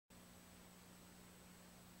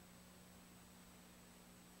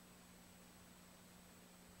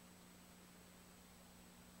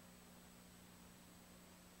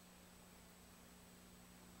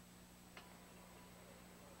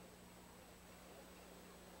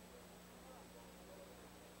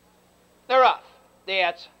They're off.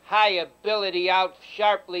 That's High Ability out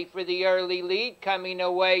sharply for the early lead. Coming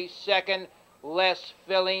away second, Less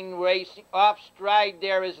Filling. Racing off stride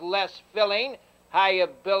there is Less Filling. High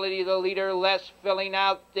Ability the leader, Less Filling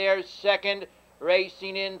out there second.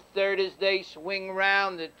 Racing in third as they swing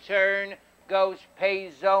round the turn goes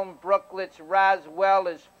Payzone. Brooklets Roswell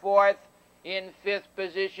is fourth. In fifth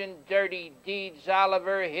position, Dirty Deeds,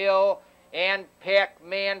 Oliver Hill, and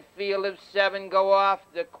Pac-Man. Field of seven go off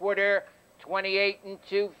the quarter. 28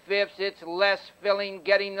 2/5. It's Less Filling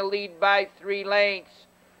getting the lead by 3 lengths.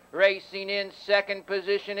 Racing in second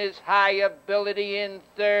position is High Ability in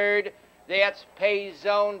third. That's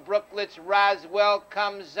Payzone. Brooklets Roswell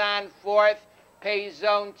comes on fourth.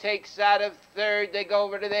 Payzone takes out of third. They go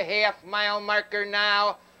over to the half-mile marker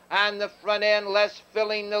now. On the front end, Less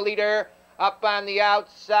Filling the leader. Up on the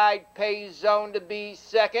outside, Payzone to be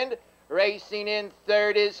second. Racing in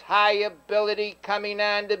third is High Ability coming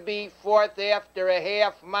on to be fourth after a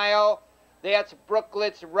half mile. That's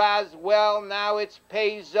Brooklets Roswell. Now it's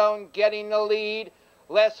Payzone getting the lead.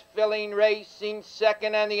 Less Filling racing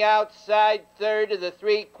second on the outside. Third to the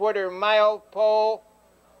 3/4 mile pole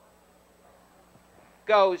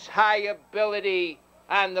goes High Ability.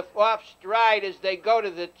 On the off stride as they go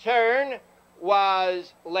to the turn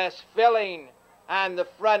was Less Filling. On the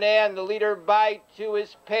front end, the leader by 2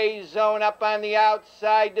 is Payzone. Up on the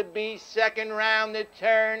outside to be second. Round the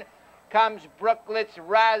turn comes Brooklets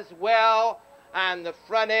Roswell. On the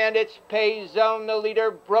front end, it's Payzone, the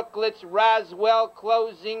leader. Brooklets Roswell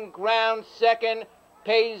closing ground second.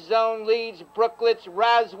 Payzone leads. Brooklets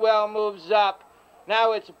Roswell moves up.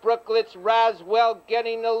 Now it's Brooklets Roswell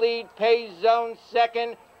getting the lead. Payzone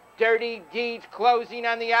second. Dirty Deeds closing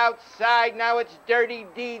on the outside. Now it's Dirty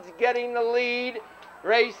Deeds getting the lead.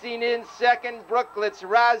 Racing in second, Brooklets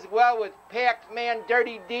Roswell with Pac-Man,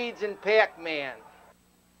 Dirty Deeds, and Pac-Man.